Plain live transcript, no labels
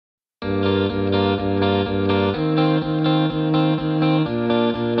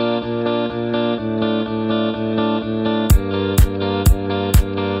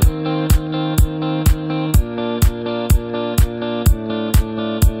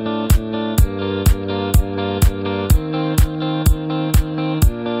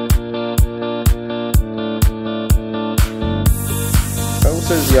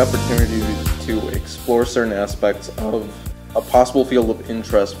there's the opportunity to explore certain aspects of a possible field of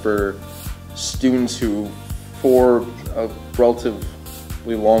interest for students who, for a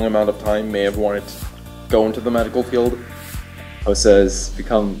relatively long amount of time, may have wanted to go into the medical field. HOSA has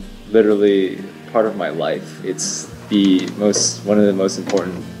become literally part of my life. It's one of the most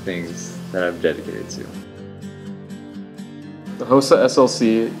important things that I'm dedicated to. The HOSA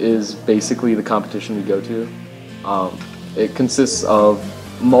SLC is basically the competition we go to. It consists of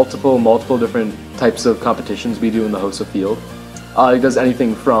multiple different types of competitions we do in the HOSA field. It does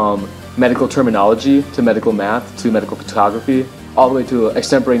anything from medical terminology to medical math to medical photography, all the way to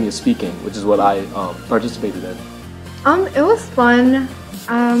extemporaneous speaking, which is what I participated in. It was fun.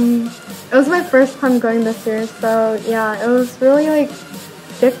 It was my first time going this year, so yeah, it was really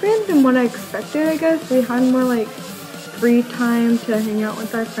different than what I expected, I guess. We had more free time to hang out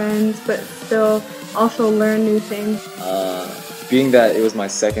with our friends, but still also learn new things. Being that it was my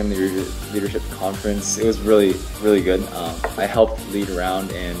second leadership conference, it was really good. I helped lead around,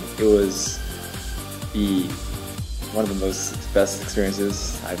 and it was one of the best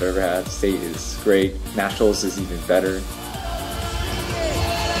experiences I've ever had. State is great. Nationals is even better.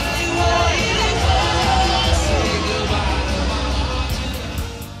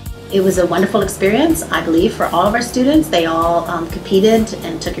 It was a wonderful experience, I believe, for all of our students. They all competed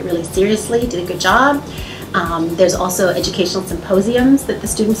and took it really seriously, did a good job. There's also educational symposiums that the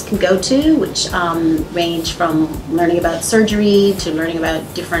students can go to, which range from learning about surgery to learning about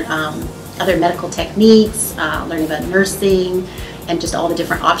different other medical techniques, learning about nursing, and just all the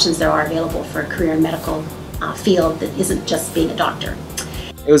different options that are available for a career in medical field that isn't just being a doctor.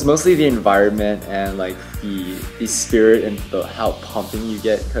 It was mostly the environment and the spirit and how pumping you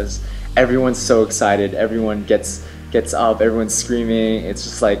get, because everyone's so excited, everyone gets up, everyone's screaming. It's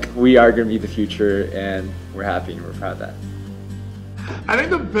just we are going to be the future, and we're happy and we're proud of that. I think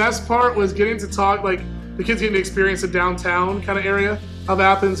the best part was getting to talk, the kids getting to experience the downtown kind of area of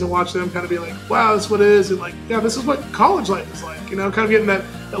Athens and watch them kind of be like, wow, this is what it is, and yeah, this is what college life is like, kind of getting that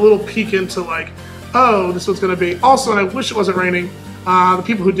little peek into oh, this is what's going to be. Also, and I wish it wasn't raining, the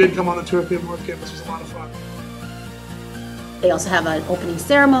people who did come on the tour of the North Campus was a lot of fun. They also have an opening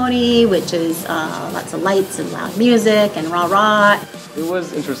ceremony, which is lots of lights and loud music and rah-rah. It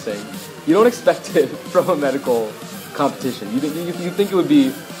was interesting. You don't expect it from a medical competition. You think it would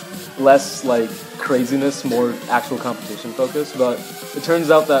be less craziness, more actual competition focused, but it turns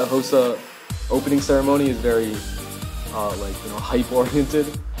out that HOSA opening ceremony is very hype oriented.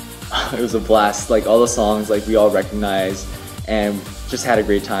 It was a blast. All the songs we all recognized, and just had a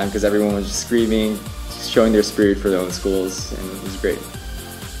great time because everyone was just screaming, showing their spirit for their own schools, and it was great.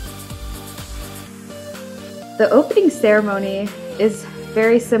 The opening ceremony is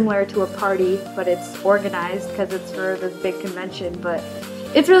very similar to a party, but it's organized because it's for this big convention. But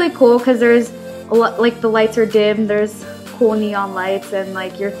it's really cool because there's a lot, the lights are dim, there's cool neon lights,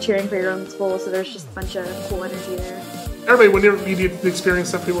 and you're cheering for your own school, so there's just a bunch of cool energy there. Everybody, whenever you get to experience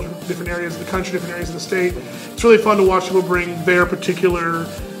stuff, people from different areas of the country, different areas of the state, it's really fun to watch people bring their particular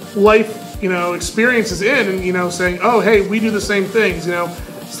life experiences in, and saying, oh, hey, we do the same things,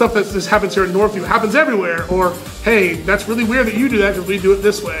 stuff that just happens here in Northview happens everywhere, or hey, that's really weird that you do that because we do it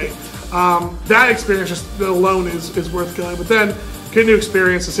this way. That experience just alone is worth going. But then getting to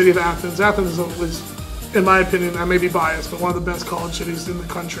experience the city of Athens. Athens was, in my opinion, I may be biased, but one of the best college cities in the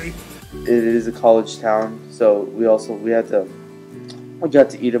country. It is a college town, so we got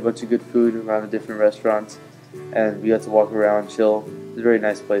to eat a bunch of good food around the different restaurants, and we got to walk around, chill. It's a very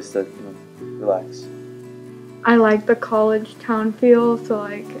nice place to relax. I like the college town feel, so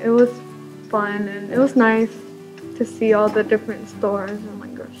it was fun and it was nice to see all the different stores and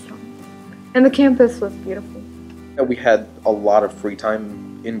restaurants. And the campus was beautiful. We had a lot of free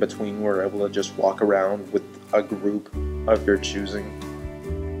time in between. We were able to just walk around with a group of your choosing.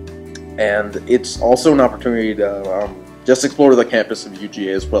 And it's also an opportunity to just explore the campus of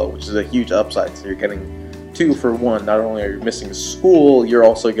UGA as well, which is a huge upside. So you're getting 2 for 1. Not only are you missing school, you're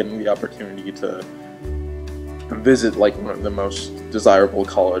also getting the opportunity to visit one of the most desirable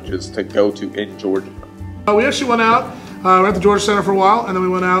colleges to go to in Georgia. We actually went out, we were at the Georgia Center for a while, and then we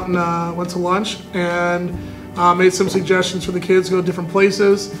went out and went to lunch and made some suggestions for the kids to go to different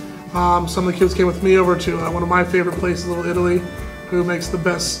places. Some of the kids came with me over to one of my favorite places, Little Italy, who makes the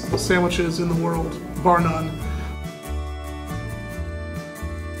best sandwiches in the world, bar none.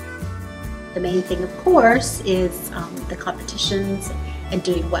 The main thing, of course, is the competitions and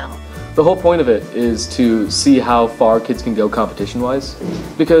doing well. The whole point of it is to see how far kids can go competition-wise,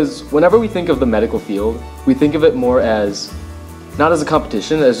 because whenever we think of the medical field, we think of it more as, not as a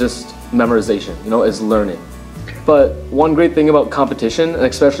competition, as just memorization, as learning. But one great thing about competition, and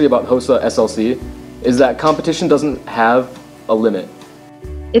especially about HOSA SLC, is that competition doesn't have a limit.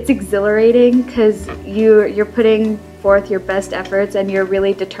 It's exhilarating because you're putting forth your best efforts and you're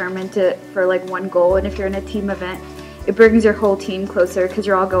really determined for like one goal. And if you're in a team event, it brings your whole team closer because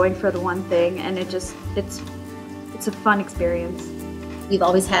you're all going for the one thing, and it's a fun experience. We've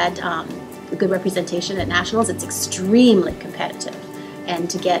always had a good representation at nationals. It's extremely competitive, and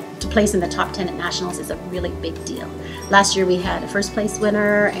to place in the top 10 at nationals is a really big deal. Last year we had a first place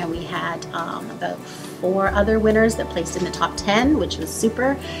winner, and we had about 4 other winners that placed in the top 10, which was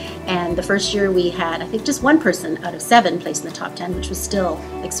super. And the first year we had, I think, just 1 person out of 7 placed in the top 10, which was still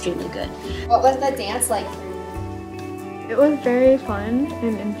extremely good. What was the dance like? It was very fun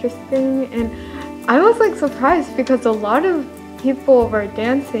and interesting, and I was like surprised because a lot of people were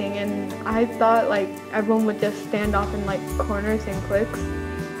dancing, and I thought like everyone would just stand off in like corners and cliques,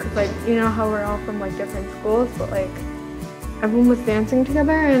 because like you know how we're all from like different schools, but like everyone was dancing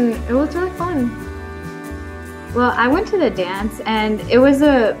together and it was really fun. Well, I went to the dance and it was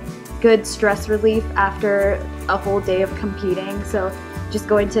a good stress relief after a whole day of competing, so just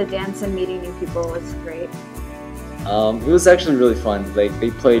going to a dance and meeting new people was great. It was actually really fun. Like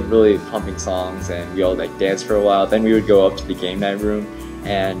they played really pumping songs and we all like danced for a while. Then we would go up to the game night room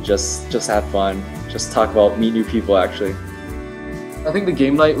and just have fun, just talk about, meet new people actually. I think the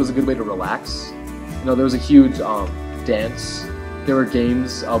game night was a good way to relax. You know, there was a huge dance. There were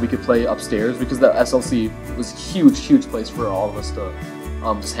games we could play upstairs because the SLC was a huge place for all of us to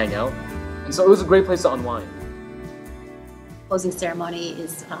just hang out. And so it was a great place to unwind. Closing ceremony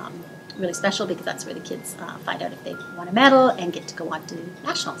is really special because that's where the kids find out if they won a medal and get to go on to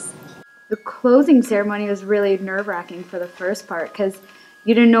nationals. The closing ceremony was really nerve-wracking for the first part because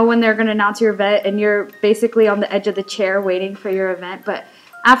you didn't know when they're going to announce your event, and you're basically on the edge of the chair waiting for your event. But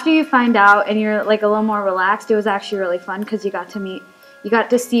after you find out and you're like a little more relaxed, it was actually really fun because you got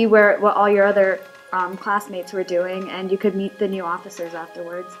to see what all your other classmates were doing, and you could meet the new officers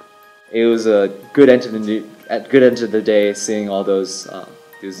afterwards. It was a good end to the day, seeing all those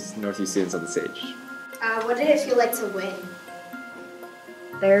Northview students on the stage. What did it feel like to win?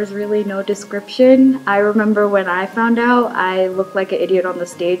 There's really no description. I remember when I found out, I looked like an idiot on the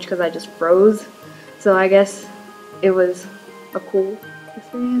stage because I just froze. So I guess it was a cool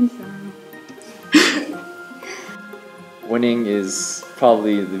experience. I don't know. Winning is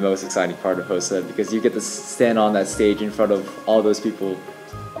probably the most exciting part of HOSA because you get to stand on that stage in front of all those people,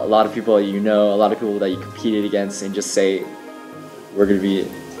 a lot of people that you know, a lot of people that you competed against, and just say, we're gonna be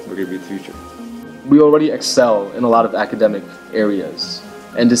the future. We already excel in a lot of academic areas,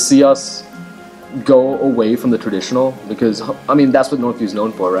 and to see us go away from the traditional, because I mean that's what Northview is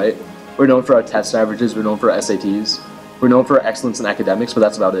known for, right? We're known for our test averages, we're known for our SATs, we're known for our excellence in academics, but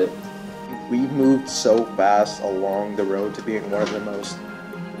that's about it. We've moved so fast along the road to being one of the most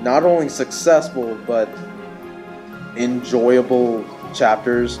not only successful but enjoyable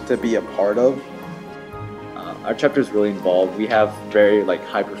chapters to be a part of. Our chapter is really involved. We have very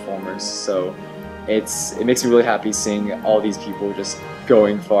high performers, so it makes me really happy seeing all these people just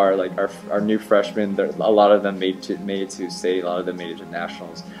going far. Like our new freshmen, a lot of them made it to state, a lot of them made it to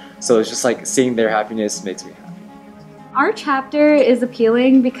nationals. So it's just like seeing their happiness makes me happy. Our chapter is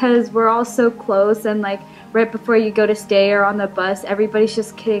appealing because we're all so close, and like right before you go to stay or on the bus, everybody's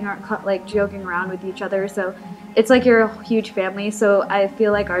just kidding or like joking around with each other. So it's like you're a huge family. So I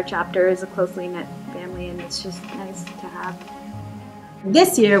feel like our chapter is a closely knit family, and it's just nice to have.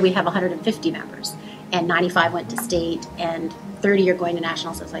 This year we have 150 members, and 95 went to state, and 30 are going to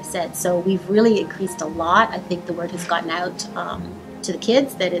nationals, as I said. So we've really increased a lot. I think the word has gotten out to the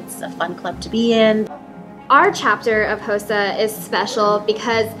kids that it's a fun club to be in. Our chapter of HOSA is special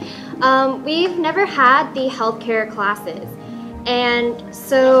because we've never had the healthcare classes. And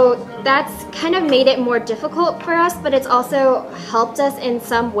so that's kind of made it more difficult for us, but it's also helped us in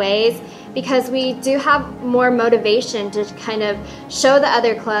some ways because we do have more motivation to kind of show the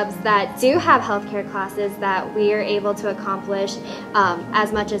other clubs that do have healthcare classes that we are able to accomplish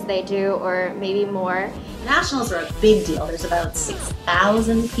as much as they do, or maybe more. Nationals are a big deal. There's about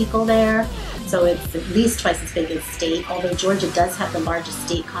 6,000 people there, so it's at least twice as big as state, although Georgia does have the largest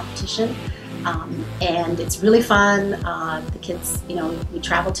state competition. And it's really fun. The kids, we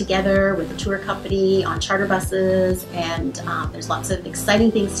travel together with a tour company on charter buses, and there's lots of exciting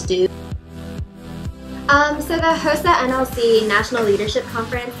things to do. So the HOSA NLC National Leadership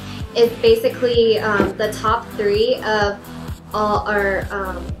Conference is basically the top 3 of all our,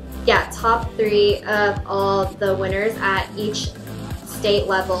 top 3 of all the winners at each state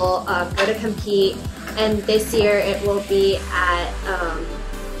level go to compete. And this year it will be at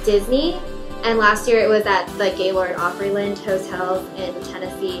Disney. and last year it was at the Gaylord Opryland Hotels in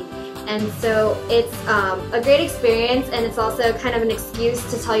Tennessee. And so it's a great experience, and it's also kind of an excuse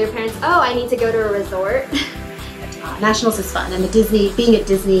to tell your parents, oh, I need to go to a resort. Nationals is fun, and being at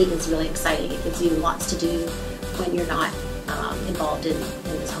Disney is really exciting. It gives you lots to do when you're not involved in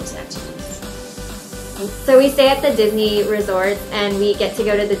those HOSA activities. So we stay at the Disney resorts, and we get to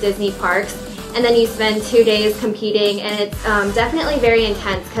go to the Disney parks, and then you spend 2 days competing, and it's definitely very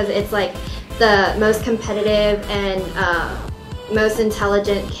intense because it's like the most competitive and most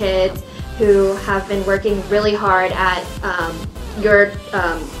intelligent kids who have been working really hard at your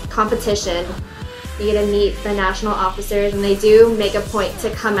competition. You get to meet the national officers, and they do make a point to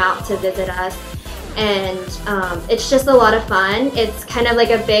come out to visit us, and it's just a lot of fun. It's kind of like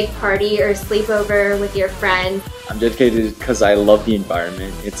a big party or sleepover with your friends. I'm dedicated because I love the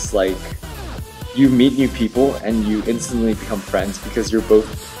environment. It's like you meet new people and you instantly become friends because you're both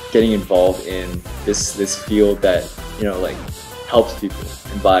getting involved in this field that, you know, like helps people.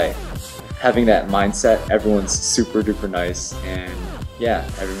 And by having that mindset, everyone's super duper nice, and yeah,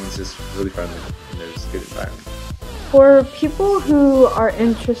 everyone's just really friendly, and there's a good environment. For people who are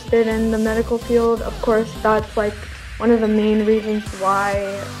interested in the medical field, of course, that's like one of the main reasons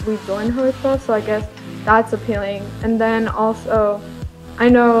why we joined HOSA, so I guess that's appealing. And then also, I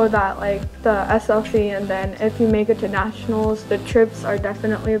know that like the SLC, and then if you make it to nationals, the trips are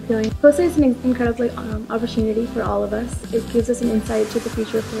definitely appealing. HOSA is an incredible opportunity for all of us. It gives us an insight to the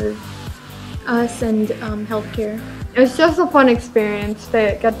future for us and healthcare. It's just a fun experience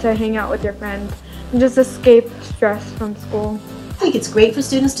to get to hang out with your friends and just escape stress from school. I think it's great for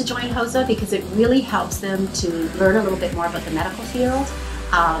students to join HOSA because it really helps them to learn a little bit more about the medical field.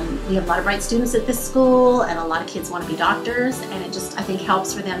 We have a lot of bright students at this school, and a lot of kids want to be doctors, and it just, I think,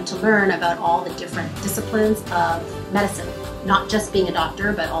 helps for them to learn about all the different disciplines of medicine, not just being a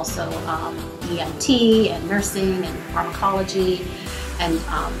doctor, but also EMT and nursing and pharmacology and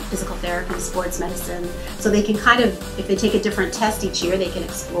physical therapy, sports medicine. So they can kind of, if they take a different test each year, they can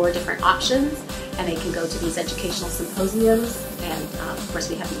explore different options, and they can go to these educational symposiums, and of course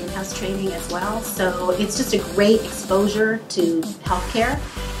we have the in-house training as well. So it's just a great exposure to healthcare,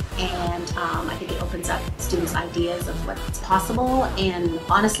 and I think it opens up students' ideas of what's possible. And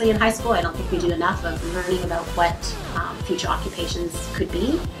honestly, in high school, I don't think we do enough of learning about what future occupations could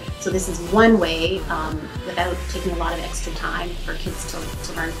be. So this is one way, without taking a lot of extra time, for kids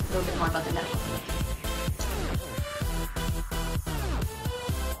to learn a little bit more about the medical field.